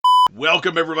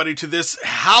Welcome, everybody, to this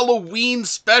Halloween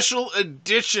special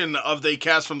edition of They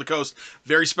Cast from the Coast.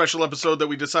 Very special episode that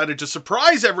we decided to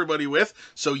surprise everybody with,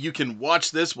 so you can watch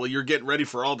this while you're getting ready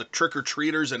for all the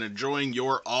trick-or-treaters and enjoying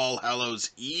your All Hallows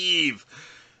Eve.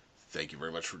 Thank you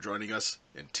very much for joining us.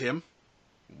 And Tim,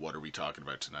 what are we talking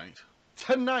about tonight?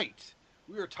 Tonight,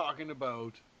 we are talking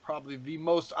about probably the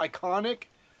most iconic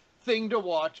thing to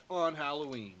watch on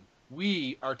Halloween.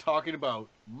 We are talking about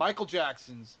Michael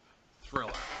Jackson's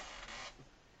Thriller.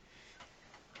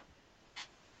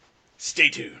 Stay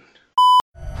tuned.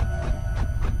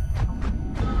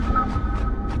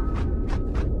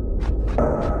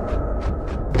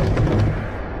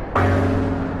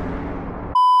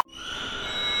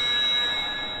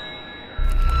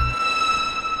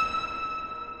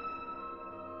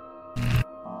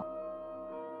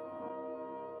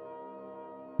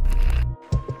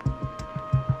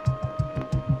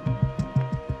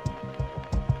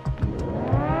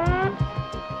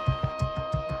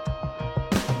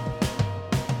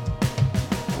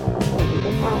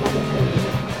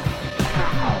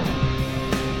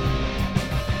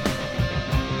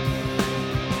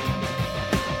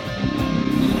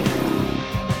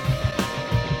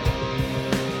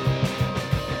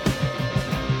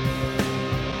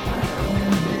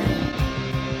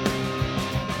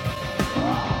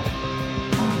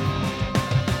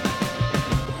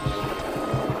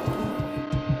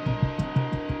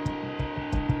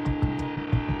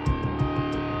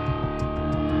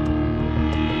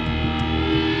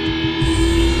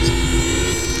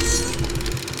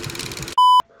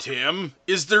 Tim,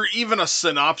 is there even a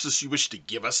synopsis you wish to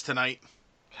give us tonight?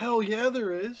 Hell yeah,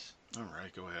 there is. All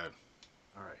right, go ahead.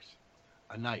 All right.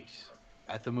 A night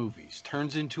at the movies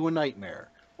turns into a nightmare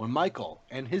when Michael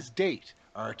and his date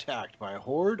are attacked by a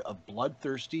horde of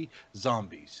bloodthirsty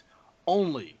zombies.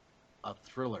 Only a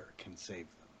thriller can save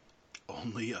them.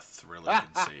 Only a thriller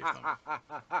can save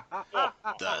them.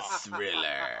 The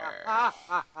Thriller.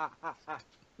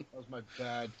 That was my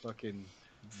bad fucking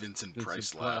Vincent Vincent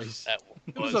Price laugh. Price. That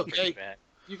It was was pretty okay. bad.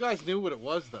 You guys knew what it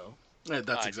was, though. Yeah,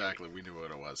 that's I exactly. We knew what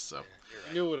it was. So, You're You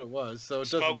right. knew what it was, so it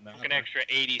Smoke doesn't matter. an extra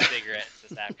 80 cigarettes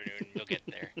this afternoon, and you'll get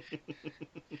there.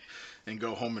 and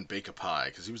go home and bake a pie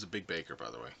because he was a big baker,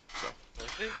 by the way. So Was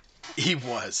it? he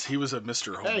was. He was a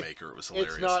Mr. Hey, Homemaker. It was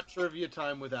hilarious. It's not trivia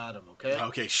time with Adam, okay?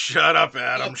 Okay, shut up,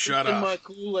 Adam. Stop Shut drinking up. my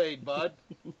Kool-Aid, bud.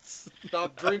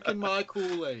 Stop drinking my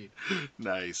Kool-Aid.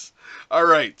 Nice. All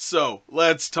right, so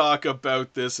let's talk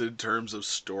about this in terms of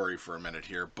story for a minute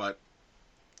here. But,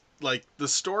 like, the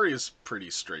story is pretty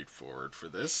straightforward for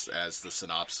this, as the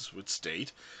synopsis would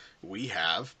state. We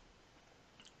have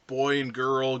boy and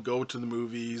girl go to the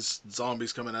movies,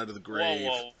 zombies coming out of the grave.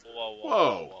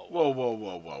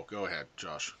 Whoa. Go ahead,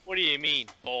 Josh. What do you mean,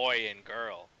 boy and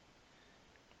girl?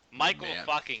 Michael Man.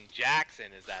 fucking Jackson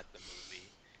is at the movie.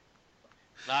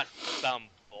 Not some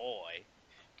boy.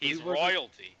 He's He wasn't-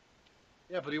 royalty.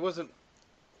 Yeah, but he wasn't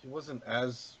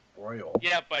as royal.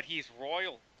 Yeah, but he's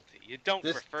royalty. You don't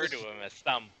This- refer this- to him as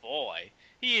some boy.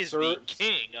 He is Sir- the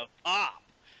king of pop.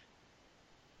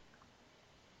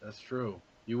 That's true.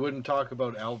 You wouldn't talk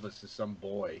about Elvis as some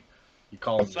boy. You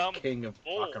call him Some the king of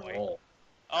rock and boy. roll.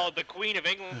 Oh, the Queen of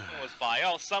England was by.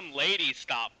 Oh, some lady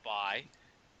stopped by.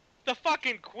 The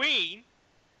fucking Queen.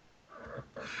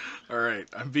 All right,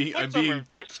 I'm being Put some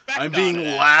respect I'm on being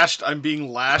that. lashed. I'm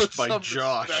being lashed Put by some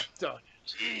Josh. respect on it.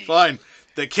 Jeez. Fine.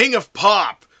 The King of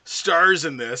Pop stars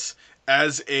in this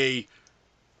as a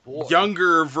Boy.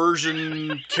 younger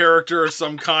version character of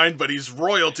some kind, but he's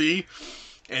royalty,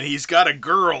 and he's got a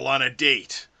girl on a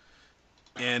date.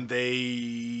 And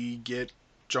they get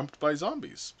jumped by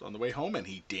zombies on the way home, and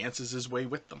he dances his way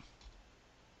with them.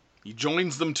 He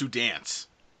joins them to dance.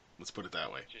 Let's put it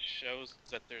that way. Just shows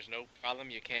that there's no problem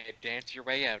you can't dance your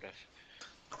way out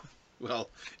of. Well,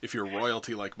 if you're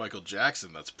royalty like Michael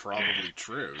Jackson, that's probably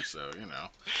true, so, you know.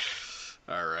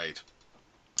 All right.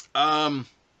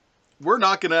 We're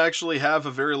not going to actually have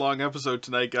a very long episode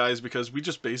tonight, guys, because we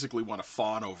just basically want to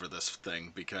fawn over this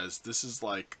thing, because this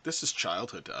is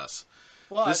childhood to us.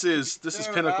 But This to is be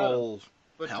fair, pinnacle. Adam,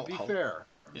 but Hell- to be hell- fair,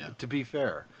 Yeah. to be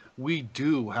fair, we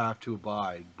do have to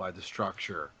abide by the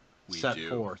structure We set do.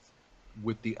 forth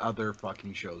with the other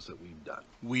fucking shows that we've done.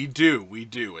 We do,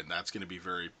 and that's going to be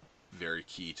very, very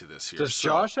key to this here. Does So,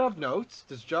 Josh have notes?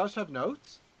 Does Josh have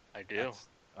notes? I do.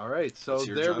 All right, so let's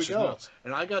hear there Josh's we go. notes.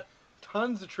 And I got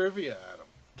tons of trivia, Adam.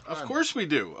 Of Tons. course we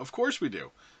do. Of course we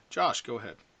do. Josh, go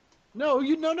ahead. No.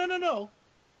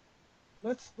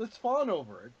 Let's fawn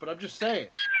over it. But I'm just saying,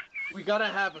 we gotta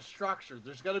have a structure.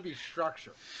 There's gotta be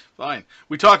structure. Fine.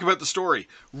 We talk about the story.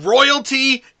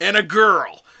 Royalty and a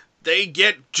girl. They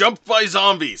get jumped by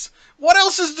zombies. What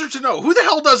else is there to know? Who the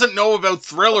hell doesn't know about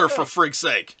Thriller, Okay. for frig's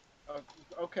sake?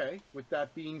 Okay, with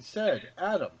that being said,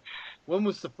 Adam, when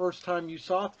was the first time you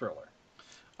saw Thriller?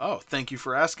 Oh, thank you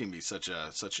for asking me such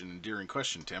an endearing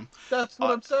question, Tim. That's what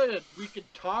Uh, I'm saying. We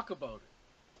could talk about it.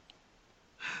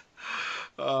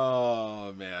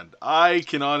 Oh man, I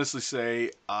can honestly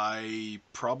say I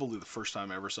probably the first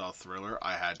time I ever saw Thriller,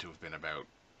 I had to have been about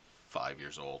 5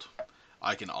 years old.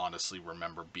 I can honestly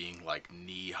remember being like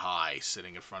knee high,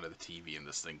 sitting in front of the TV, and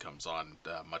this thing comes on.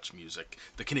 Much Music,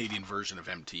 the Canadian version of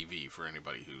MTV, for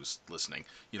anybody who's listening.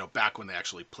 You know, back when they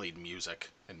actually played music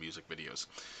and music videos,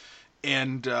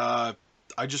 and I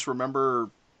just remember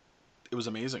it was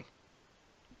amazing.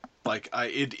 Like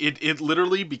it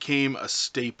literally became a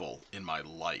staple in my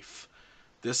life.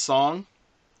 This song,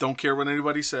 don't care what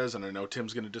anybody says, and I know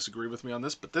Tim's going to disagree with me on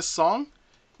this, but this song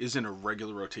is in a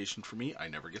regular rotation for me. I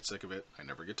never get sick of it. I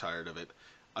never get tired of it.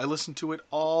 I listen to it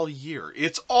all year.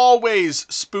 It's always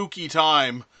spooky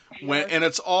time Yes, and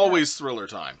it's yes, always Thriller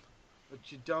time.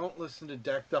 but you don't listen to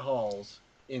Deck the Halls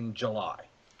in July.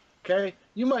 Okay?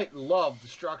 You might love the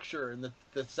structure and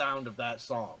the sound of that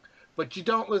song, but you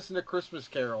don't listen to Christmas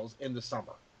carols in the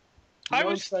summer. You know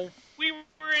what I'm saying? We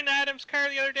were in Adam's car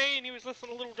the other day, and he was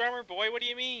listening to Little Drummer Boy. What do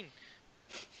you mean?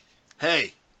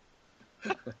 Hey,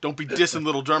 don't be dissing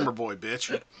Little Drummer Boy,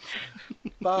 bitch.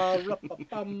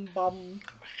 Ba-ra-ba-bum-bum.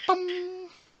 Bum.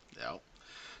 Yeah.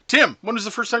 Tim, when was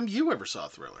the first time you ever saw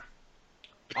Thriller?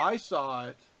 I saw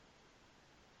it.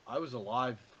 I was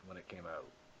alive when it came out.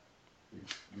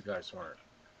 You guys weren't.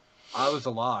 I was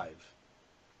alive,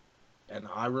 and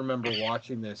I remember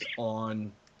watching this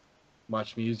on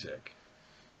Much Music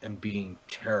and being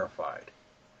terrified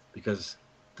because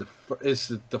it's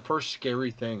the first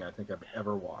scary thing I think I've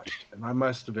ever watched, and I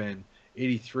must have been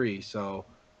 83, so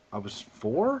I was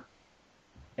 4,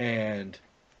 and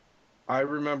I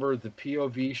remember the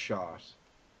POV shot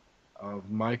of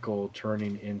Michael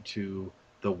turning into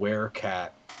the werecat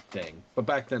thing, but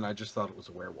back then I just thought it was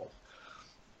a werewolf.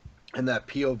 And that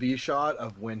POV shot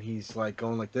of when he's like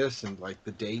going like this and like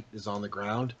the date is on the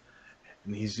ground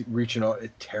and he's reaching out,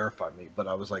 it terrified me, but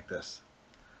I was like this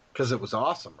because it was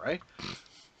awesome, right?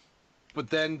 But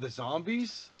then the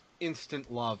zombies, instant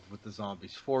love with the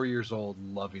zombies. 4 years old,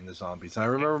 loving the zombies. And I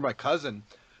remember my cousin,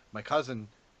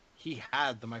 he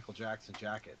had the Michael Jackson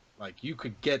jacket. Like you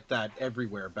could get that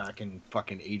everywhere back in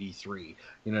fucking '83.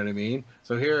 You know what I mean?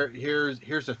 So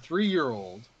here's a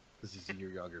 3-year-old, because he's a year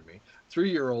younger than me.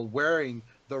 3-year-old wearing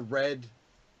the red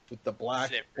with the black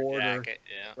Zipper border, jacket,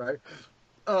 yeah.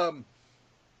 right?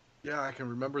 Yeah, I can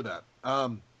remember that.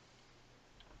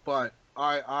 But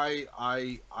I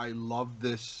love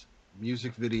this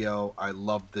music video. I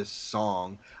love this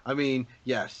song. I mean,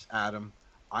 yes, Adam,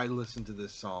 I listen to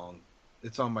this song.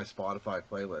 It's on my Spotify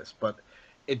playlist, but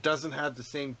it doesn't have the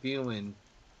same feeling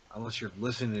unless you're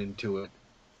listening to it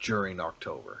during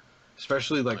October,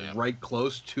 especially like Oh, yeah. right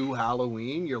close to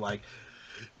Halloween. You're like,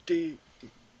 you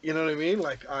know what I mean?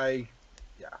 Like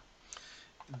yeah.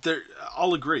 There,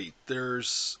 I'll agree.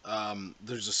 There's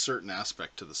a certain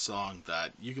aspect to the song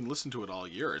that you can listen to it all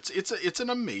year. It's an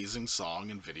amazing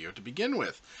song and video to begin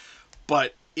with,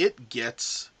 but it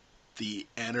gets the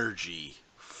energy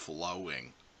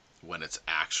flowing when it's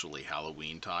actually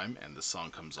Halloween time and the song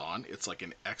comes on. It's like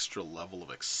an extra level of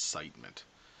excitement.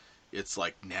 It's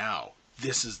like now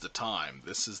this is the time,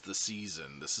 this is the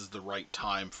season, this is the right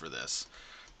time for this.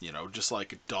 You know, just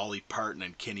like Dolly Parton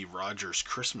and Kenny Rogers'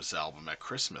 Christmas album at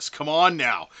Christmas. Come on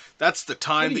now. That's the What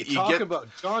time are you that you talking get. about?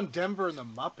 John Denver and the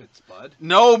Muppets, bud.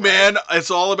 No, man. It's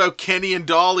all about Kenny and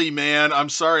Dolly, man. I'm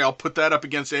sorry. I'll put that up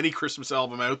against any Christmas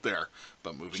album out there.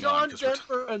 But moving on. John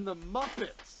Denver and the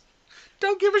Muppets.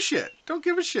 Don't give a shit. Don't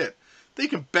give a shit. They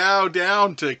can bow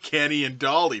down to Kenny and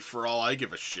Dolly for all I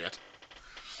give a shit.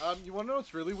 You want to know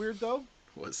what's really weird though?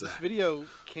 What's This that? video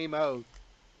came out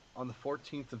on the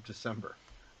 14th of December.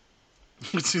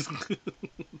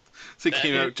 It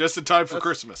came out just in time for That's-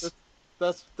 Christmas.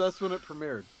 That's when it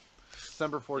premiered.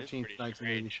 December It's 14th, pretty 1980.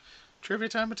 strange. Trivia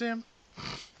time with Tim?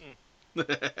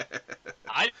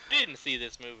 I didn't see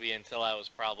this movie until I was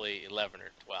probably 11 or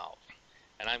 12,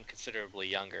 and I'm considerably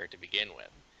younger to begin with.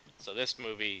 So this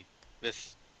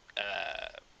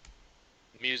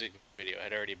music video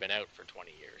had already been out for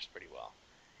 20 years pretty well.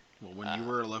 Well, when you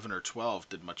were 11 or 12,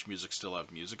 did Much Music still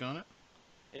have music on it?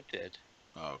 It did.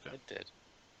 Oh, okay. It did.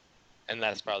 And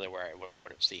that's probably where I would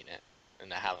have seen it, in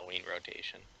the Halloween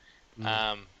rotation.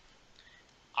 Mm.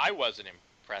 I wasn't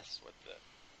impressed with the...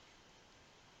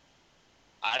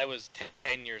 I was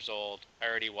 10 years old,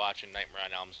 already watching Nightmare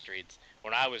on Elm Street.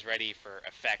 When I was ready for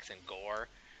effects and gore,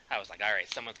 I was like,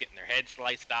 alright, someone's getting their head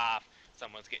sliced off,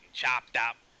 someone's getting chopped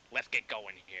up. Let's get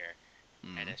going here.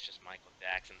 Mm. And it's just Michael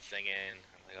Jackson singing.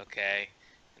 I'm like, okay.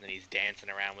 And then he's dancing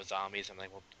around with zombies. I'm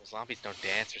like, well, zombies don't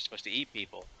dance. They're supposed to eat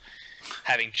people.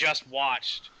 Having just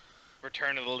watched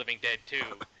Return of the Living Dead 2,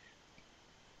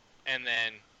 and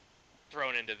then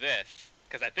thrown into this,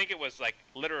 because I think it was like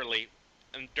literally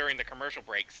during the commercial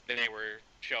breaks, they were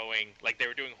showing, like they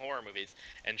were doing horror movies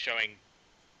and showing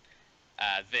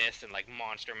this and like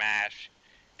Monster Mash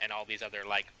and all these other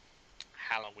like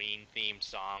Halloween themed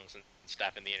songs and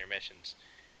stuff in the intermissions.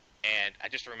 And I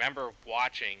just remember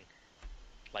watching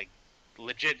like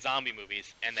legit zombie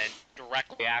movies, and then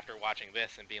directly after watching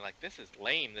this and being like, this is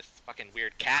lame, this fucking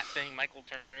weird cat thing Michael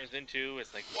turns into.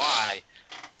 It's like, why?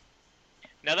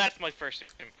 Now that's my first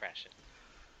impression.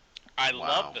 I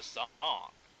love the song.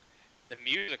 The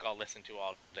music I'll listen to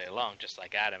all day long, just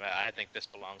like Adam. I think this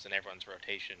belongs in everyone's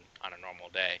rotation on a normal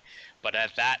day. But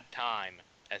at that time,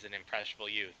 as an impressionable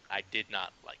youth, I did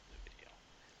not like the video.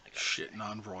 Shitting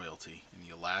on royalty, and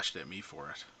you lashed at me for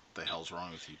it. What the hell's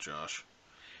wrong with you, Josh?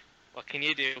 What can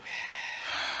you do?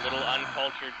 Little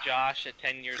uncultured Josh at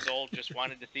 10 years old just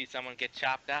wanted to see someone get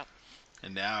chopped up.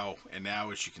 And now,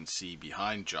 as you can see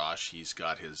behind Josh, he's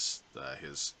got his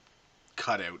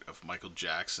cutout of Michael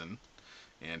Jackson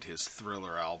and his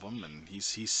Thriller album, and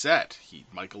he's set.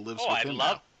 Michael lives with him now. I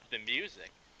love the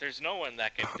music. There's no one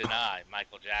that can deny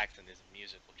Michael Jackson is a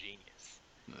musical genius.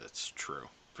 That's true.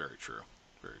 Very true.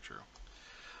 Very true.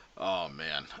 Oh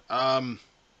man.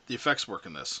 The effects work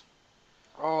in this.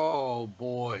 Oh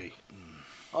boy.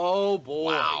 Oh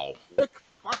boy. Wow. Rick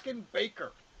fucking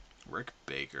Baker. Rick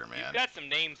Baker, man. You've got some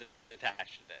names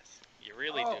attached to this. You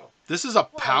really do. This is a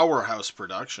powerhouse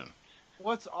production.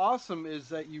 What's awesome is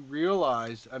that you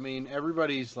realize, I mean,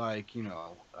 everybody's like,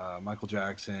 Michael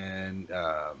Jackson,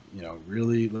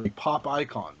 really like pop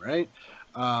icon, right?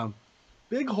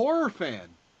 Big horror fan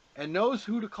and knows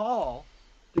who to call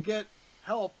to get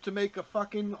help to make a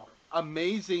fucking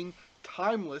amazing,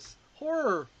 timeless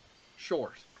horror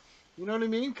short. You know what I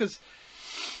mean?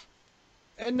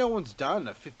 And no one's done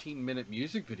a 15-minute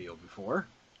music video before.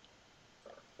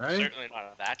 Right? Certainly not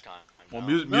at that time. Well,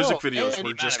 no. music videos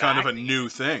were just kind of a new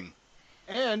thing.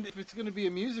 And if it's going to be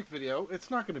a music video,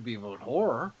 it's not going to be about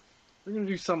horror. They're going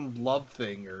to do some love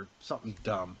thing or something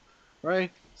dumb,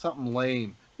 right? Something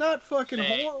lame. Not fucking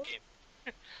horror.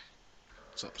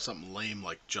 Something lame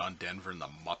like John Denver and the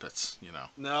Muppets,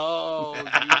 No.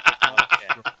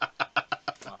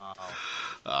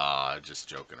 Wow. Just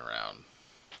joking around.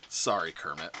 Sorry,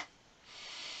 Kermit.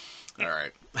 All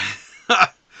right.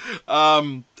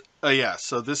 Yeah,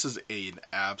 so this is an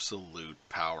absolute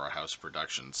powerhouse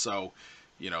production. So,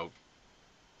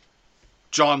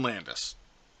 John Landis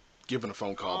given a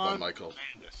phone call by Michael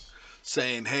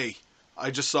saying, hey,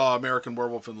 I just saw American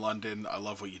Werewolf in London. I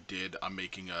love what you did. I'm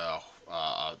making a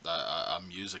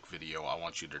music video. I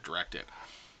want you to direct it.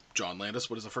 John Landis,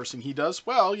 what is the first thing he does?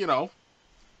 Well,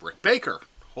 Rick Baker.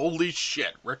 Holy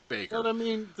shit, Rick Baker. But I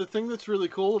mean, the thing that's really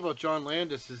cool about John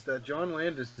Landis is that John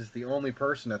Landis is the only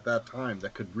person at that time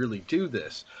that could really do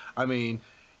this. I mean,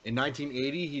 in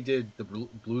 1980, he did The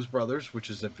Blues Brothers, which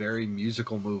is a very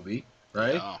musical movie,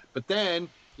 right? Yeah. But then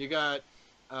you got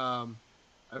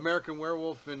American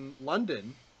Werewolf in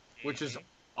London, which is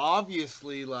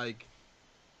obviously like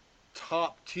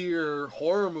top tier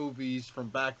horror movies from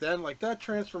back then. Like that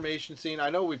transformation scene, I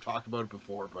know we've talked about it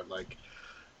before, but like,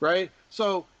 right?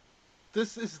 So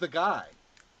this is the guy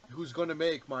who's going to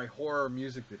make my horror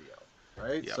music video,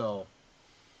 right? Yep. So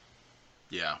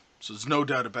yeah, so there's no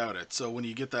doubt about it. So when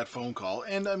you get that phone call,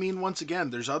 and I mean, once again,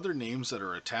 there's other names that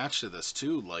are attached to this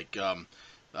too, like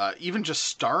even just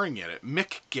starring in it,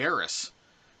 Mick Garris,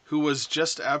 who was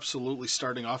just absolutely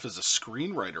starting off as a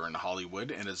screenwriter in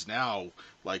Hollywood and is now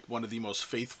like one of the most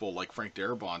faithful, like Frank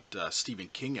Darabont, Stephen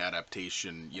King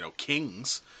adaptation,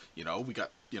 Kings. We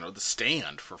got, The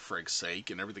Stand, for frig's sake,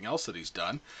 and everything else that he's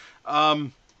done.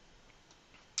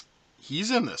 He's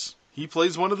in this. He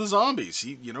plays one of the zombies.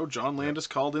 John Landis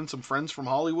called in some friends from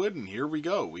Hollywood, and here we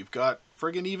go. We've got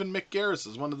friggin' even Mick Garris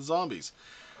as one of the zombies.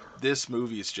 This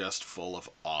movie is just full of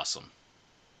awesome.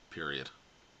 Period.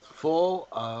 full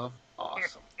of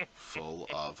awesome. Full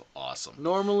of awesome.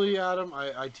 Normally, Adam,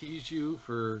 I tease you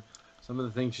for some of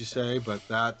the things you say, but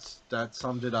that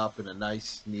summed it up in a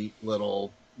nice, neat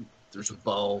little. There's a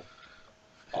bow.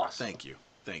 Awesome.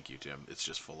 Thank you, Tim. It's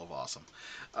just full of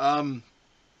awesome.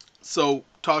 So,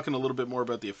 talking a little bit more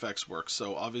about the effects work.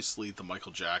 So, obviously, the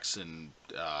Michael Jackson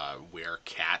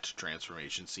wear-cat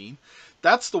transformation scene.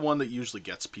 That's the one that usually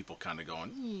gets people kind of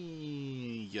going,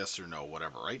 yes or no,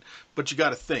 whatever, right? But you got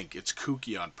to think, it's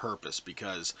kooky on purpose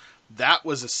because that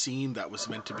was a scene that was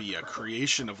meant to be a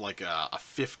creation of like a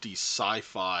 50s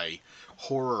sci-fi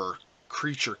horror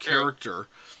creature character.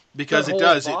 Because That it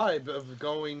whole does it vibe of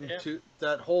going to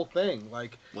that whole thing,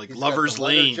 like he's Lover's got the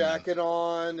leather Lane. jacket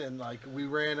on, and like we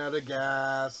ran out of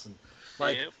gas, and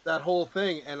like Yep. that whole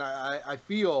thing. And I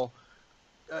feel,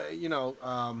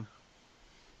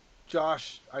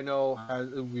 Josh, I know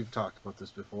we've talked about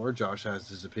this before. Josh has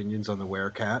his opinions on the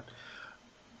Werecat.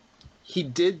 He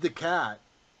did the cat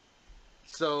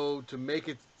so to make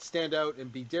it stand out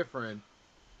and be different,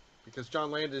 because John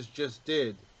Landis just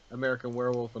did American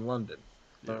Werewolf in London.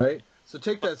 Right? So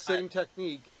take that same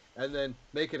technique and then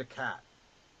make it a cat.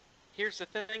 Here's the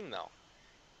thing, though.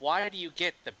 Why do you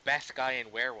get the best guy in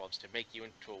werewolves to make you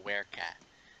into a werecat?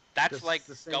 That's This like is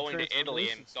the same going to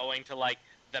Italy and transformation. going to like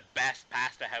the best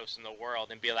pasta house in the world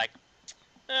and be like,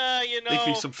 Make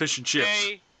me some fish and chips.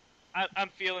 hey, I'm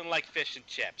feeling like fish and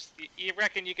chips. You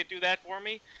reckon you could do that for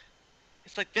me?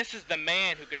 It's like, this is the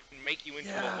man who could make you into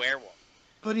Yeah. a werewolf.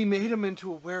 But he made him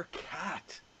into a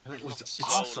werecat. And it was So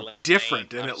awesome. lame.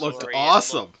 Different, and I'm it looked sorry,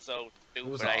 awesome. It looked so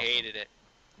stupid. was I awesome. hated it.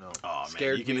 No. Oh man,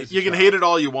 Scared you can me as a you can child. hate it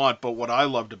all you want, but what I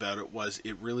loved about it was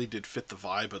it really did fit the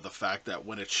vibe of the fact that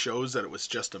when it shows that it was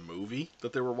just a movie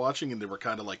that they were watching and they were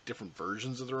kind of like different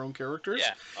versions of their own characters,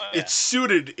 Yeah. Oh, yeah. it's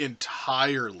suited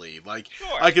entirely. Like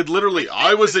Sure. I could literally, It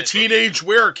I was a fits in it. teenage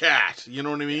werecat. You know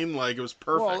what I mean? Like it was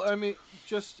perfect. Well, I mean,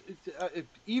 just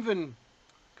even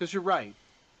because you're right.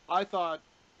 I thought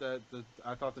the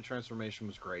transformation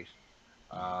was great,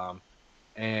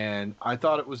 and I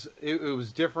thought it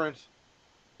was different,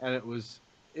 and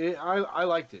I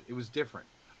liked it. It was different.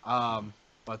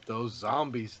 But those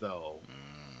zombies, though,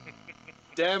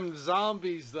 them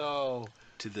zombies, though,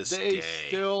 to this they day,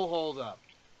 still hold up.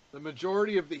 The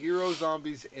majority of the hero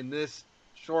zombies in this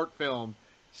short film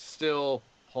still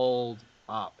hold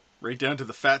up. right down to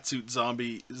the fat suit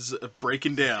zombie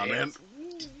breaking down, man.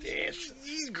 Yes.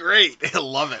 He's great. I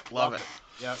love it. Love it.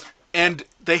 Yeah. And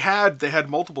they had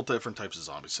multiple different types of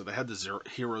zombies. So they had the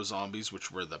hero zombies,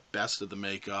 which were the best of the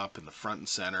makeup and the front and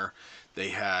center. They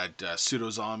had pseudo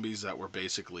zombies that were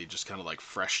basically just kind of like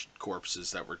fresh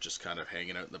corpses that were just kind of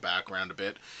hanging out in the background a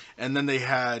bit. And then they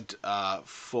had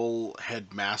full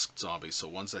head masked zombies, so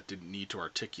ones that didn't need to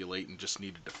articulate and just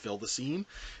needed to fill the scene.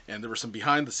 And there were some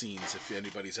behind the scenes, if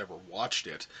anybody's ever watched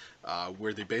it,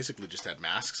 where they basically just had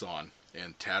masks on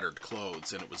and tattered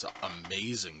clothes, and it was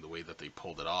amazing the way that they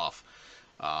pulled it off.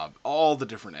 All the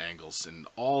different angles and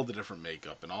all the different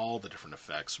makeup and all the different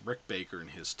effects. Rick Baker and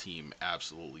his team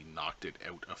absolutely knocked it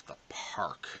out of the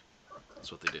park.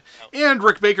 That's what they did. And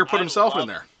Rick Baker put himself in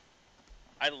there.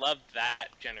 I loved that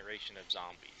generation of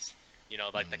zombies. You know,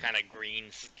 like the kind of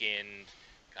green-skinned,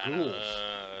 kind Ghouls.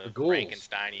 The of ghouls.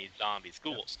 Frankenstein-y zombies.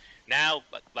 Ghouls. Now,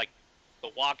 like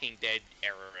the Walking Dead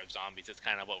era of zombies is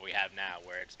kind of what we have now,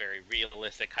 where it's very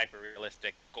realistic,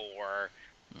 hyper-realistic gore,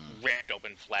 ripped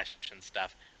open flesh and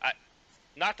stuff.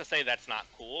 Not to say that's not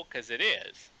cool, because it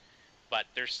is, but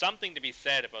there's something to be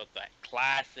said about that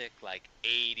classic, like,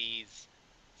 80s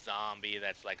zombie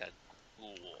that's like a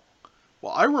ghoul.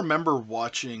 Well, I remember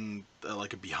watching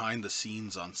like a behind the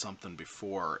scenes on something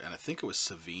before, and I think it was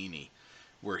Savini,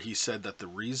 where he said that the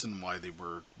reason why they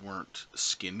weren't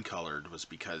skin colored was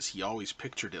because he always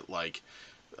pictured it like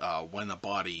when a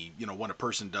body, when a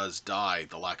person does die,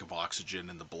 the lack of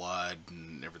oxygen in the blood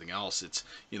and everything else, it's,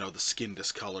 the skin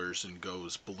discolors and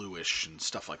goes bluish and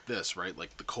stuff like this, right?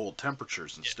 Like the cold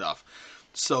temperatures and stuff.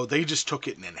 So they just took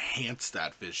it and enhanced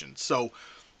that vision. So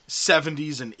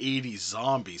 70s and 80s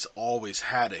zombies always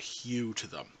had a hue to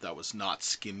them that was not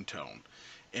skin tone.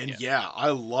 And yeah, I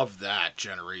love that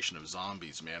generation of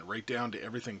zombies, man. Right down to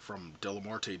everything from De La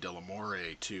Morte de la More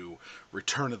to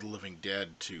Return of the Living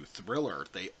Dead to Thriller.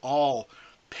 They all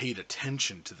paid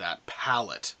attention to that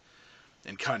palette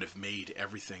and kind of made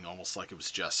everything almost like it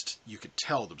was just, you could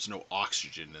tell there was no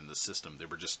oxygen in the system. They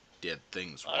were just dead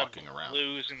things walking around.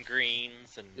 Blues and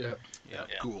greens and Yeah,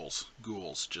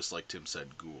 ghouls, just like Tim said,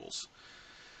 ghouls.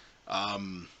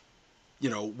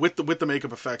 With the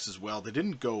makeup effects as well, they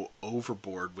didn't go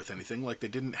overboard with anything. Like, they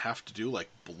didn't have to do, like,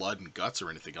 blood and guts or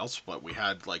anything else, but we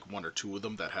had, like, one or two of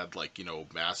them that had, like,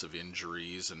 massive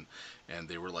injuries, and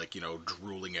they were, like,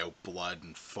 drooling out blood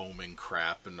and foaming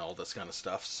crap and all this kind of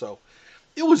stuff. So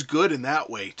it was good in that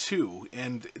way, too,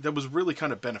 and that was really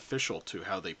kind of beneficial to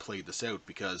how they played this out,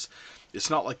 because it's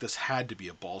not like this had to be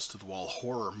a balls-to-the-wall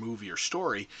horror movie or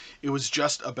story. It was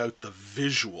just about the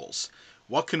visuals,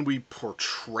 what can we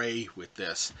portray with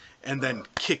this, and then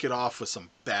kick it off with some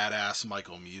badass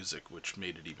Michael music, which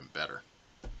made it even better.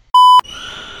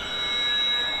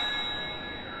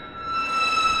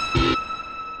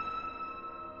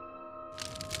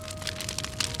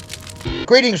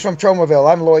 Greetings from Tromaville.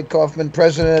 I'm Lloyd Kaufman,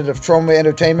 president of Troma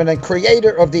Entertainment and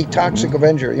creator of The Toxic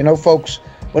Avenger. You know, folks,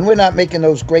 when we're not making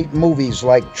those great movies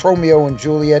like Tromeo and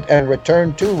Juliet and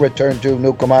Return to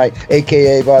Nuke 'Em High,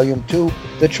 aka Volume 2,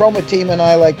 the Troma team and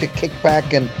I like to kick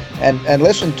back and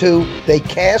listen to They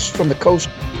Cast from the Coast.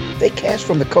 They Cast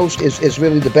from the Coast is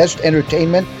really the best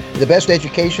entertainment, the best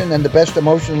education, and the best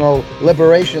emotional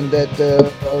liberation that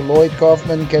Lloyd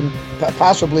Kaufman can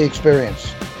possibly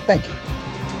experience. Thank you.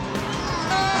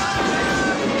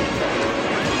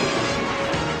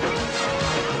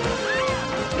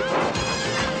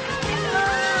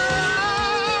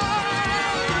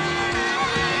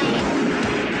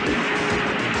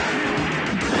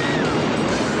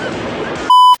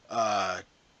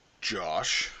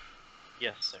 Josh?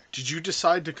 Yes, sir. Did you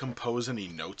decide to compose any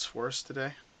notes for us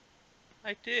today?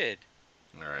 I did.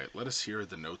 All right, let us hear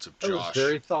the notes of That was Josh.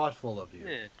 very thoughtful of you.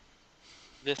 Did.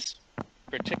 This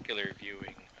particular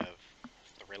viewing of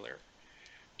Thriller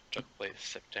took place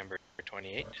September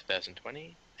 28,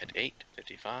 2020 at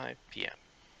 8:55 p.m.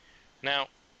 Now,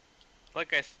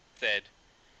 like I said,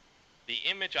 the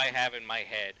image I have in my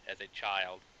head as a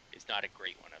child is not a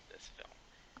great one of this film.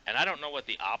 And I don't know what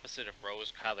the opposite of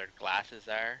rose-colored glasses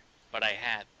are, but I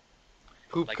had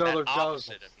Poop-colored that goggles.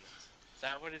 opposite of this. Is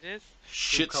that what it is?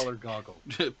 Poop-colored goggles.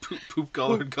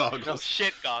 Poop-colored goggles.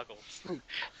 Shit goggles.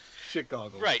 Shit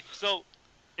goggles. Right, so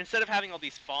instead of having all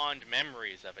these fond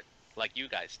memories of it, like you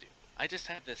guys do, I just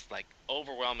have this, like,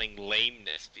 overwhelming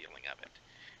lameness feeling of it.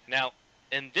 Now,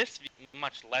 in this view,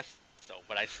 much less so,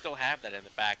 but I still have that in the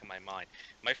back of my mind.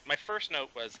 My first note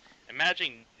was,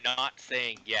 imagine not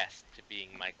saying yes to being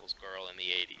Michael's girl in the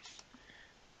 80s.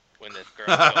 When this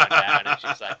girl's going down and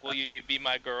she's like, will you be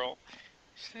my girl?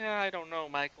 She said, I don't know,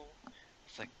 Michael.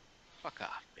 It's like, fuck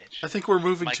off, bitch. I think we're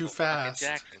moving Michael too fast.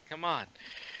 Jackson, come on.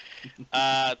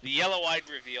 The yellow-eyed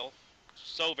reveal,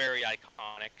 so very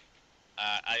iconic.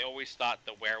 I always thought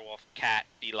the werewolf cat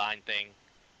feline thing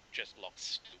just looked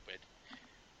stupid.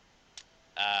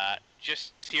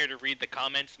 Just here to read the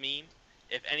comments meme.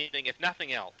 If anything, if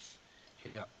nothing else,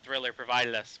 Yeah. Thriller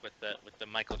provided us with the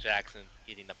Michael Jackson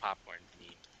eating the popcorn meme.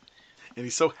 And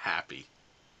he's so happy.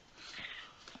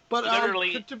 But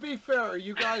Literally- to be fair, are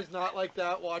you guys not like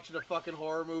that watching a fucking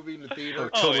horror movie in the theater?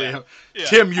 Oh, Totally. yeah. Yeah.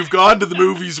 Tim, you've gone to the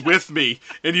movies with me,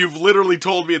 and you've literally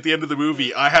told me at the end of the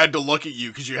movie I had to look at you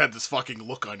because you had this fucking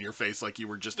look on your face like you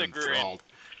were just The grin. enthralled.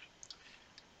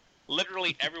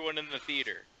 Literally everyone in the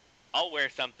theater. I'll wear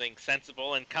something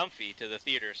sensible and comfy to the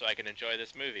theater so I can enjoy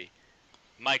this movie.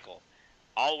 Michael,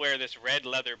 I'll wear this red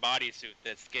leather bodysuit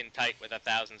that's skin tight with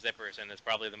 1,000 zippers and is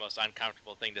probably the most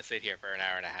uncomfortable thing to sit here for an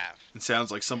hour and a half. It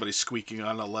sounds like somebody squeaking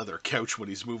on a leather couch when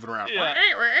he's moving around. Yeah.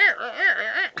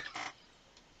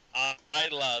 I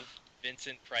love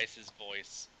Vincent Price's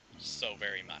voice so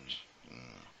very much.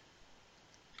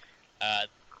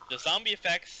 The zombie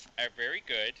effects are very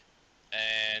good,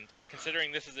 and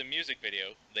considering this is a music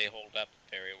video, they hold up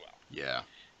very well. Yeah.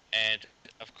 And,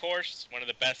 of course, one of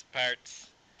the best parts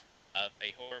of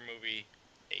a horror movie,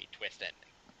 a twist ending.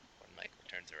 When Michael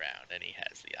turns around and he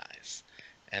has the eyes.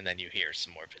 And then you hear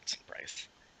some more Vincent Price.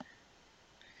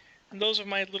 And those are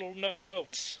my little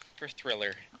notes for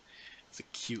Thriller. It's a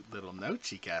cute little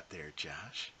note you got there,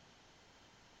 Josh.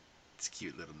 It's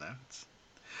cute little notes.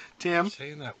 Tim?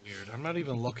 Saying that weird. I'm not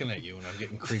even looking at you and I'm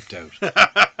getting creeped out.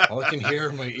 All I can hear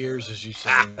in my ears is you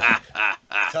saying that.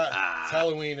 It's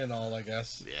Halloween and all, I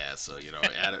guess. Yeah, so, you know,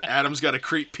 Adam's got to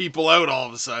creep people out all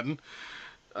of a sudden.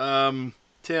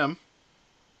 Tim?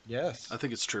 Yes. I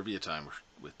think it's trivia time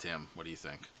with Tim. What do you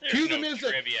think? There's Cue the no music.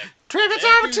 trivia. Trivia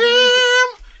time time with with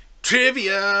Tim!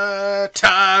 Trivia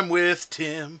time with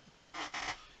Tim.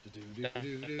 Dun,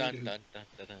 dun, dun,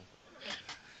 dun, dun.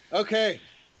 Okay.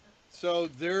 So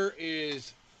there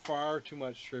is far too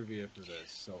much trivia for this.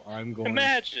 So I'm going...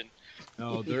 Imagine.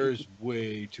 No, there's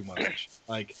way too much.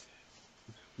 Like,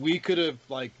 we could have,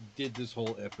 like, did this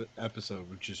whole episode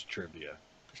with just trivia.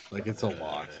 Like, it's a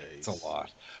lot. It's a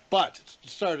lot. But, to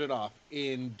start it off,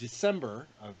 in December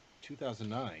of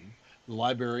 2009, the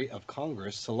Library of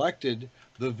Congress selected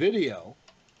the video,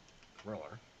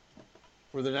 Thriller,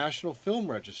 for the National Film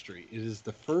Registry. It is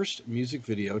the first music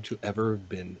video to ever have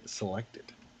been selected.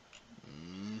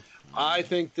 I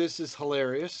think this is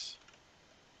hilarious.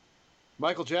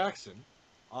 Michael Jackson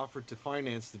offered to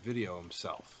finance the video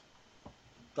himself.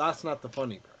 That's not the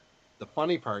funny part. the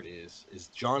funny part is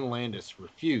John Landis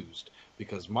refused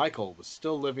because Michael was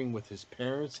still living with his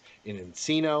parents in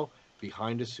Encino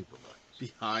behind a supermarket.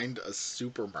 Behind a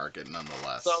supermarket,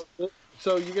 nonetheless.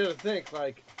 So you got to think,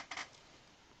 like,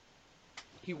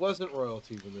 he wasn't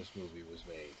royalty when this movie was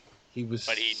made. He was,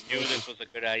 But he knew this was a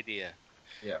good idea.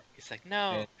 Yeah. He's like,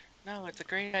 no, it's a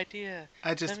great idea.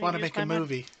 I just want to make a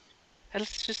movie.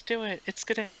 Let's just do it. It's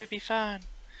gonna be fun.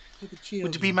 Would you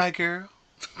be my girl?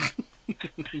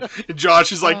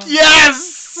 Josh is like, Oh.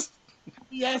 yes!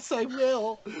 Yes, I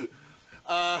will.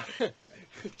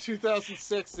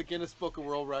 2006, the Guinness Book of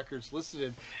World Records listed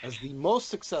it as the most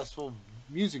successful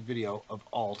music video of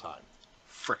all time.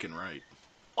 Frickin' right.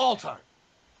 All time.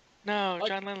 No,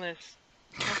 John Landis.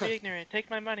 Don't be ignorant. Take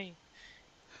my money.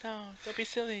 No, don't be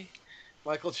silly.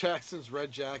 Michael Jackson's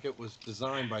red jacket was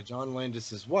designed by John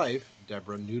Landis' wife,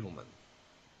 Deborah Noodleman.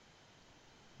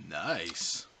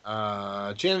 Nice.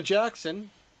 Janet Jackson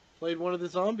played one of the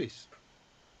zombies.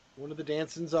 One of the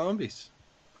dancing zombies.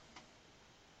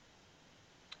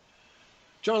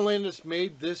 John Landis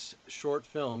made this short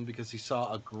film because he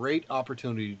saw a great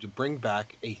opportunity to bring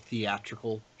back a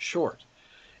theatrical short.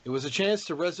 It was a chance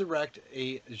to resurrect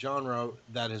a genre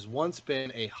that has once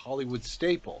been a Hollywood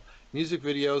staple. Music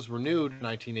videos were new in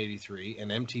 1983, and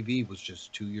MTV was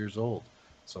just 2 years old.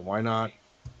 So why not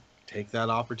take that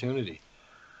opportunity?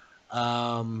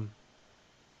 The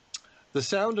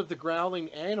sound of the growling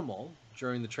animal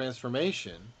during the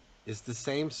transformation is the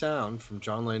same sound from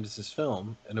John Landis'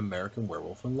 film, An American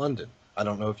Werewolf in London. I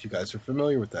don't know if you guys are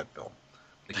familiar with that film.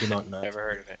 It came out in Never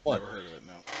heard of it. Never heard of it,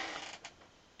 no.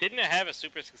 Didn't it have a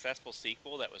super successful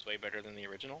sequel that was way better than the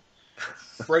original?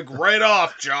 Break right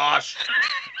off, Josh!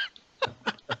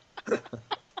 That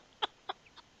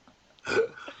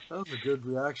was a good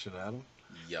reaction, Adam.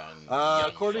 Young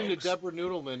According folks. to Deborah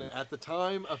Noodleman, at the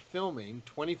time of filming,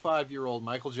 25-year-old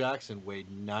Michael Jackson weighed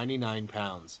 99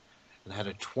 pounds and had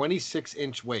a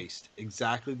 26-inch waist,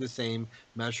 exactly the same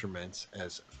measurements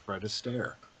as Fred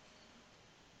Astaire.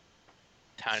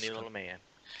 Tiny little man.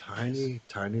 Tiny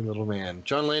little man.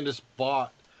 John Landis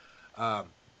brought the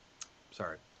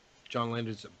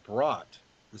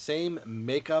same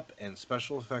makeup and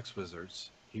special effects wizards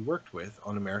he worked with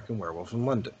on American Werewolf in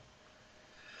London.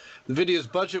 The video's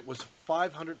budget was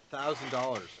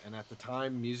 $500,000, and at the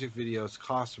time, music videos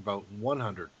cost about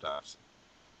 $100,000.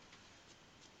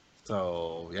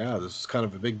 So, yeah, this was kind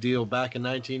of a big deal back in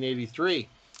 1983.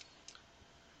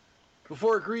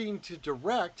 Before agreeing to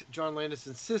direct, John Landis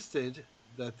insisted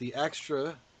that the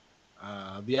extras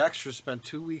spent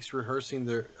 2 weeks rehearsing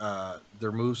their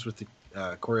moves with the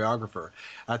choreographer.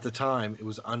 At the time, it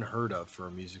was unheard of for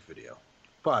a music video.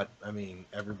 But, I mean,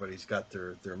 everybody's got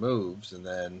their moves and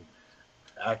then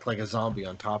act like a zombie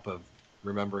on top of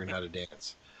remembering how to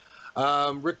dance.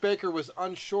 Rick Baker was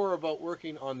unsure about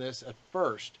working on this at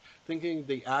first, thinking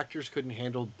the actors couldn't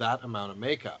handle that amount of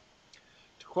makeup.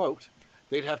 To quote,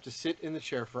 they'd have to sit in the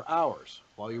chair for hours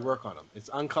while you work on them. It's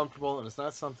uncomfortable, and it's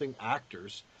not something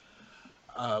actors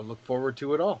look forward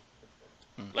to at all.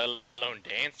 Let alone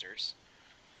dancers.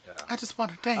 Yeah. I just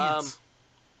want to dance.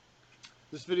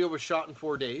 This video was shot in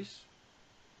 4 days.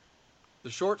 The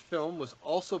short film was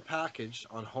also packaged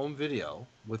on home video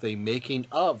with a making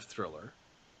of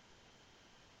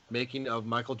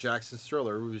Michael Jackson's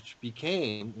Thriller, which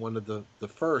became one of the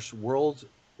first world's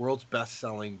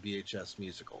best-selling VHS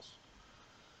musicals.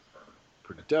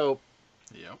 Pretty dope.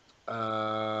 Yep.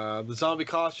 The zombie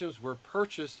costumes were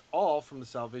purchased all from the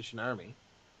Salvation Army.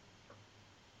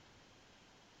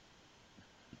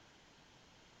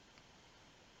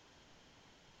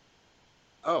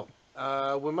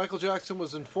 When Michael Jackson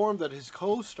was informed that his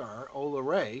co-star, Ola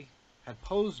Ray, had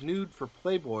posed nude for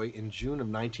Playboy in June of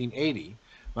 1980,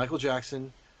 Michael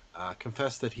Jackson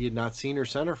confessed that he had not seen her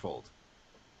centerfold.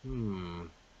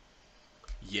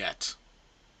 Yet.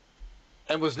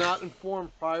 And was not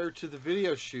informed prior to the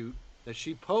video shoot that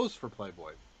she posed for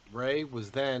Playboy. Ray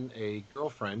was then a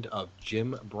girlfriend of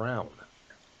Jim Brown.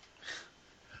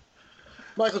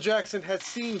 Michael Jackson had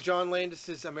seen John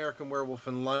Landis' American Werewolf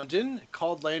in London,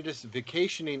 called Landis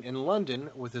vacationing in London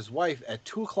with his wife at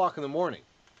 2 o'clock in the morning.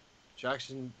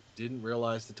 Jackson didn't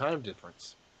realize the time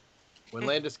difference. When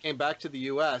Landis came back to the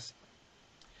U.S.,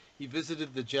 he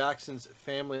visited the Jacksons'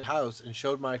 family house and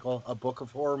showed Michael a book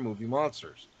of horror movie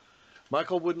monsters.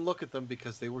 Michael wouldn't look at them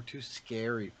because they were too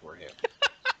scary for him.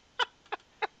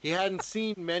 He hadn't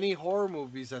seen many horror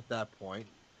movies at that point.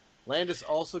 Landis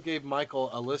also gave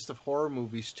Michael a list of horror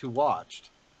movies to watch,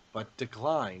 but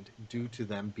declined due to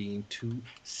them being too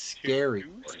scary.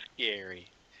 Scary.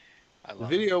 The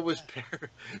video was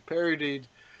parodied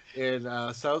in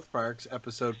South Park's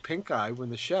episode Pink Eye when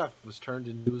the chef was turned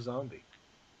into a zombie.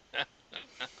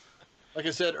 Like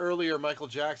I said earlier, Michael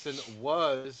Jackson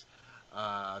was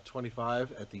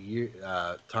 25 at the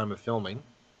time of filming.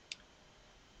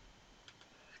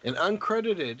 An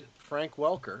uncredited Frank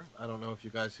Welker, I don't know if you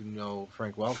guys who know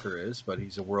Frank Welker is, but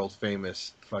he's a world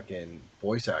famous fucking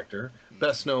voice actor,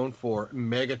 best known for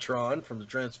Megatron from the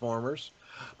Transformers,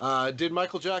 did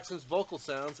Michael Jackson's vocal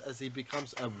sounds as he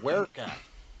becomes a werecat.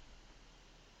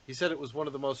 He said it was one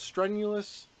of the most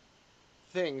strenuous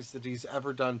things that he's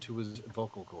ever done to his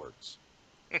vocal cords.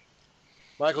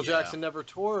 Michael Jackson never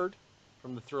toured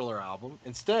from the Thriller album.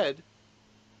 Instead,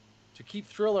 to keep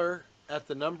Thriller at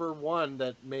the number one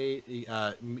that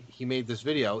he made this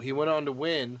video, he went on to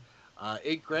win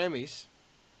 8 Grammys,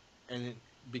 and it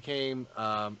became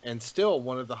and still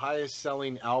one of the highest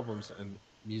selling albums in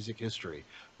music history,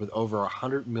 with over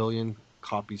 100 million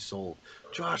copies sold.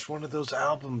 Josh, one of those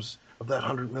albums of that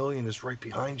 100 million is right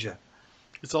behind you.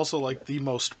 It's also like the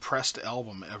most pressed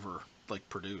album ever, like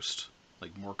produced.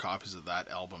 Like more copies of that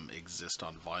album exist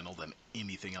on vinyl than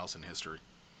anything else in history.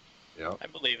 Yeah, I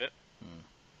believe it.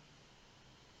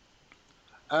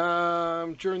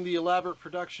 During the elaborate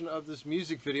production of this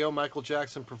music video, Michael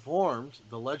Jackson performed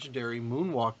the legendary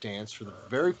moonwalk dance for the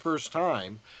very first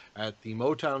time at the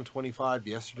Motown 25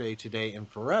 Yesterday, Today, and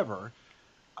Forever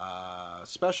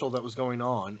special that was going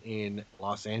on in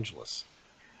Los Angeles.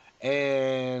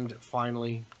 And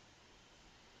finally,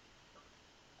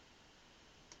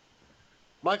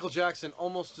 Michael Jackson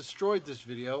almost destroyed this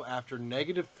video after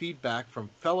negative feedback from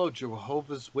fellow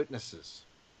Jehovah's Witnesses.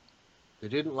 They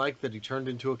didn't like that he turned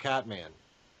into a cat man.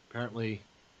 Apparently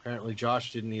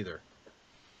Josh didn't either.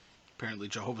 Apparently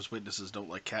Jehovah's Witnesses don't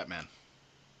like Catman.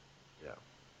 Yeah.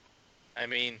 I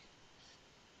mean,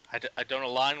 I don't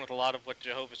align with a lot of what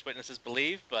Jehovah's Witnesses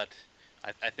believe, but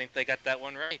I think they got that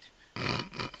one right.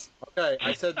 Okay,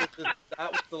 I said that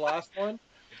was the last one.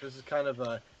 This is kind of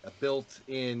a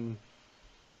built-in,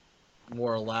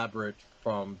 more elaborate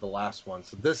from the last one.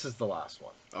 So this is the last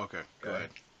one. Okay, go ahead.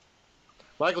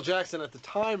 Michael Jackson, at the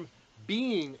time,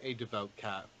 being a devout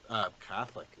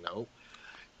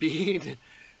being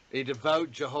a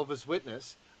devout Jehovah's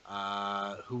Witness,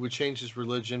 who would change his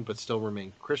religion but still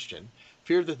remain Christian,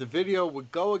 feared that the video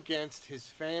would go against his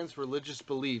fans' religious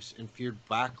beliefs and feared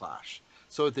backlash.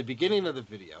 So at the beginning of the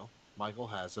video, Michael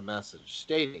has a message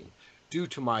stating, "Due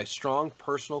to my strong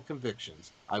personal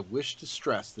convictions, I wish to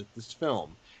stress that this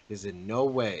film is in no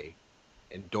way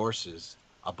endorses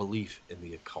a belief in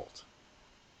the occult."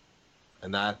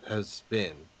 And that has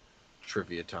been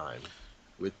Trivia Time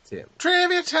with Tim.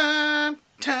 Trivia time!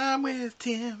 Time with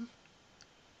Tim.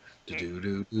 There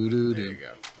you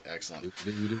go. Excellent.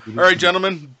 All right,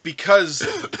 gentlemen, because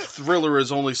Thriller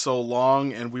is only so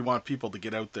long and we want people to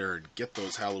get out there and get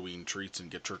those Halloween treats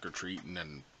and get trick-or-treating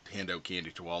and hand out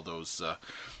candy to all those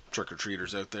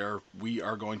trick-or-treaters out there, we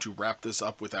are going to wrap this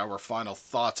up with our final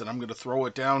thoughts, and I'm going to throw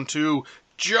it down to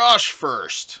Josh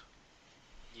first.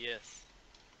 Yes.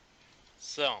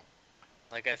 So,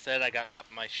 like I said, I got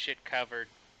my shit-covered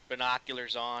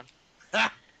binoculars on.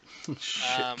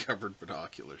 Shit-covered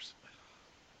binoculars.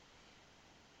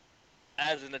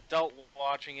 As an adult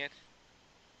watching it,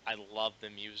 I love the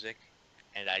music,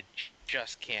 and I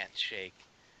just can't shake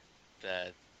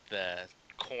the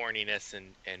corniness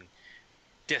and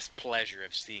displeasure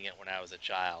of seeing it when I was a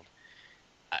child.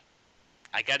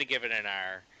 I got to give it an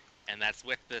R, and that's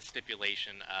with the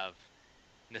stipulation of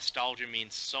nostalgia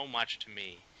means so much to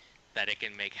me that it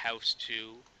can make House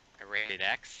 2 a rated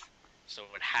X, so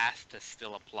it has to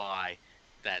still apply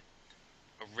that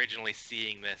originally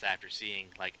seeing this after seeing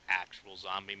like actual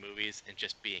zombie movies and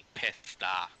just being pissed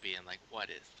off, being like, what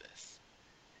is this?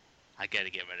 I gotta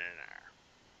give it an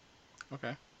R.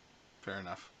 Okay, fair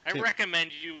enough. I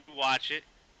recommend you watch it.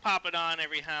 Pop it on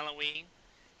every Halloween.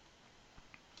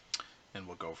 And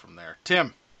we'll go from there.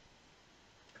 Tim.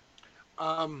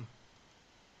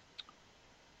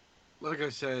 Like I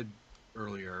said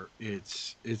earlier,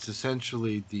 it's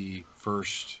essentially the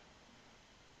first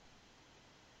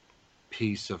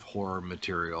piece of horror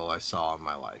material I saw in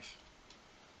my life.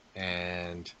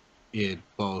 And it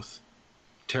both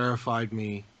terrified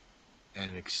me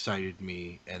and excited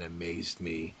me and amazed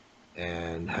me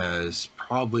and has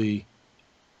probably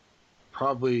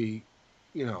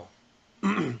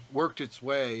worked its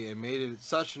way and made it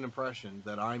such an impression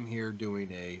that I'm here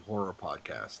doing a horror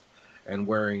podcast and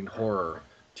wearing horror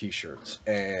t-shirts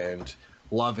and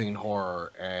loving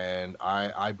horror, and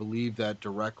I believe that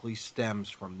directly stems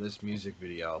from this music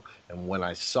video. And when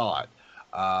I saw it,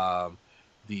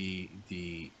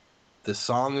 the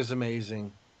song is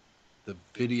amazing, the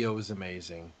video is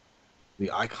amazing, the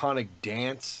iconic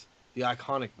dance, the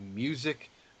iconic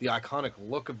music, the iconic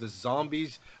look of the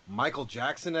zombies, Michael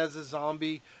Jackson as a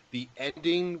zombie, the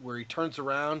ending where he turns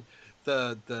around,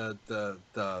 the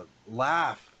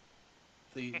laugh,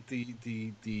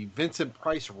 the Vincent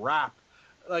Price rap,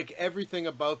 like everything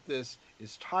about this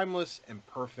is timeless and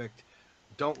perfect.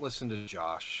 Don't listen to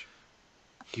Josh.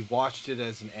 He watched it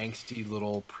as an angsty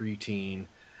little preteen,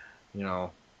 you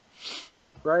know.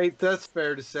 Right? That's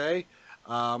fair to say.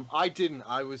 I didn't.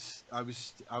 I was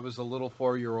a little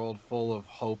 4-year-old full of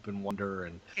hope and wonder,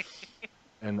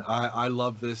 and I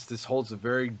love this. This holds a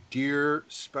very dear,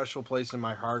 special place in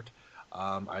my heart.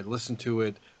 I listen to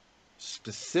it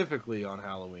specifically on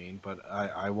Halloween, but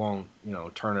I won't,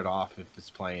 turn it off if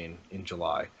it's playing in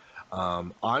July.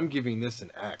 I'm giving this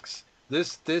an X.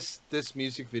 This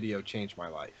music video changed my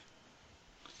life.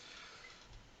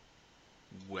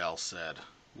 Well said.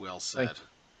 Well Thank said.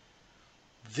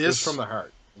 Just This from the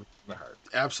heart. From the heart.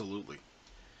 absolutely.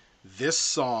 This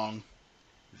song,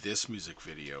 this music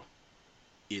video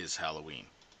is Halloween.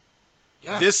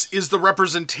 Yes. This is the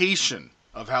representation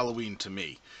of Halloween to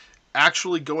me.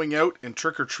 Actually going out and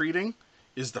trick-or-treating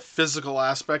is the physical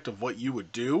aspect of what you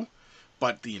would do,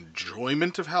 but the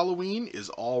enjoyment of Halloween is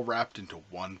all wrapped into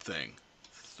one thing: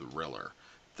 Thriller.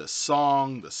 The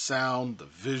song, the sound, the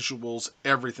visuals,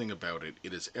 everything about it.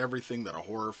 It is everything that a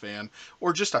horror fan,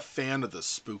 or just a fan of the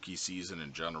spooky season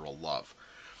in general, love.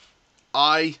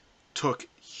 I took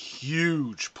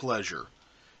huge pleasure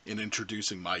in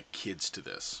introducing my kids to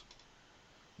this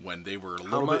when they were a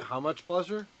little bit How much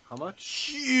pleasure? How much?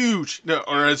 huge. No,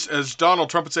 or as Donald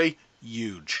Trump would say,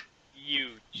 huge.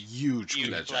 Huge. Huge Huge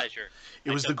pleasure. pleasure.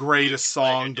 It I was the took greatest huge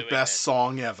pleasure song, the doing best this.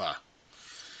 song ever.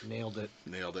 Nailed it.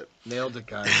 Nailed it. Nailed it,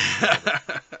 guys. Nailed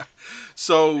it.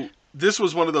 So this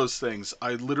was one of those things.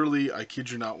 I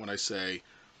kid you not when I say,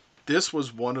 this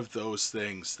was one of those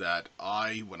things that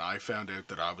when I found out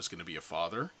that I was going to be a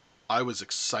father, I was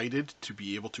excited to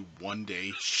be able to one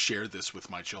day share this with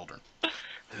my children.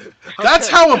 That's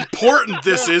Okay. how important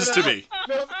this is to me.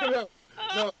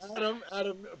 No,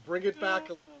 Adam, bring it back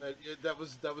a little bit. That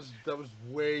was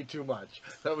way too much.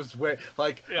 That was way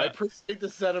I Yeah. appreciate the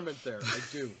sentiment there. I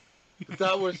do. But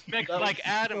that was Mick, that like was,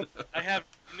 Adam, I have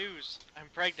news. I'm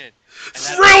pregnant. And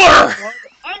Thriller!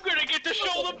 I'm gonna get to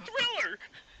show them Thriller.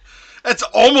 That's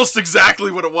almost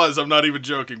exactly what it was. I'm not even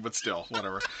joking, but still,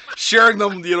 whatever. Sharing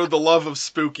them, the love of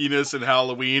spookiness and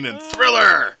Halloween and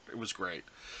Thriller. It was great.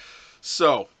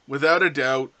 So, without a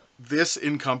doubt, this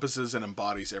encompasses and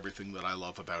embodies everything that I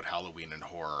love about Halloween and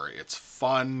horror. It's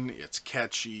fun, it's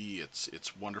catchy,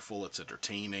 it's wonderful, it's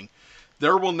entertaining.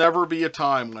 There will never be a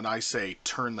time when I say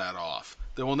turn that off.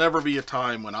 There will never be a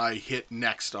time when I hit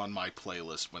next on my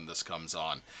playlist when this comes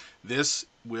on. This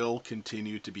will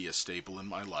continue to be a staple in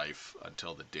my life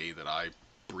until the day that I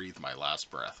breathe my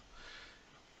last breath.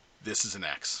 This is an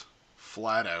X.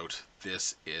 Flat out,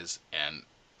 this is an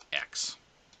X.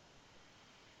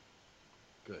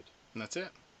 good. And that's it.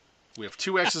 We have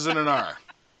 2 X's and an R.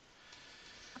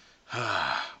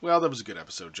 Well, that was a good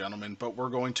episode, gentlemen, but we're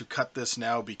going to cut this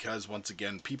now because, once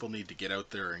again, people need to get out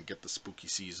there and get the spooky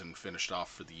season finished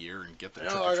off for the year and get the No,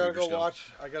 I gotta trick-or-treaters go going. watch.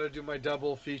 I gotta do my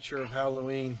double feature of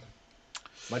Halloween.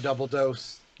 My double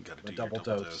dose. You gotta My do your double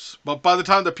double dose. dose. But by the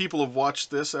time that people have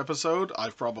watched this episode,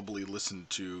 I've probably listened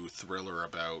to Thriller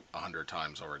about 100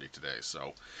 times already today,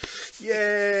 so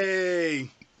yay!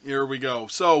 Here we go.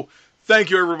 So, thank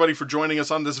you everybody for joining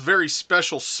us on this very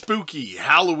special spooky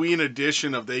Halloween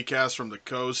edition of They Cast from the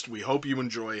Coast. We hope you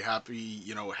enjoy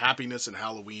happiness and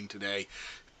Halloween today.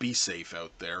 Be safe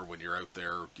out there when you're out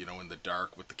there, in the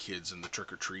dark with the kids and the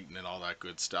trick-or-treating and all that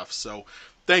good stuff. So,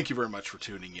 thank you very much for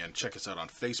tuning in. Check us out on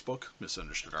Facebook,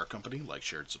 Misunderstood Art Company. Like,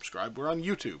 share, and subscribe. We're on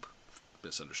YouTube,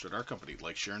 Misunderstood Art Company.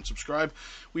 Like, share, and subscribe.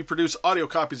 We produce audio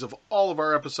copies of all of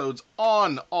our episodes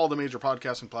on all the major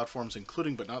podcasting platforms,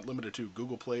 including but not limited to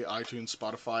Google Play, iTunes,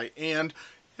 Spotify, and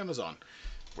Amazon.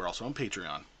 We're also on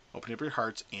Patreon. Open up your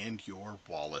hearts and your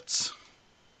wallets.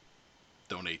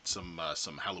 Donate some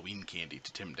Halloween candy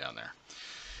to Tim down there.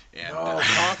 And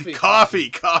coffee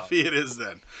it is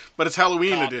then. But it's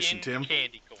Halloween Coffee edition, and Tim.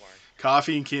 Candy corn.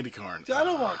 Coffee and candy corn. I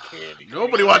don't want candy.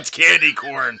 Nobody wants candy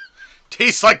corn.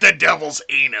 Tastes like the devil's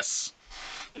anus.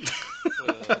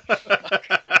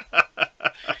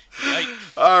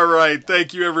 All right.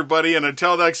 Thank you, everybody. And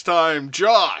until next time,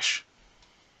 Josh.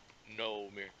 No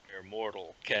mere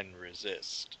mortal can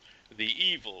resist the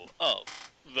evil of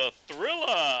the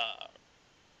Thriller.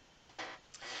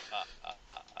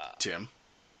 Tim.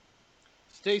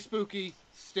 Stay spooky.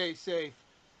 Stay safe.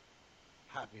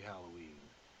 Happy Halloween.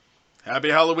 Happy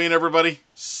Halloween, everybody.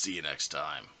 See you next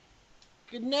time.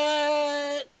 Good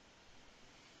night.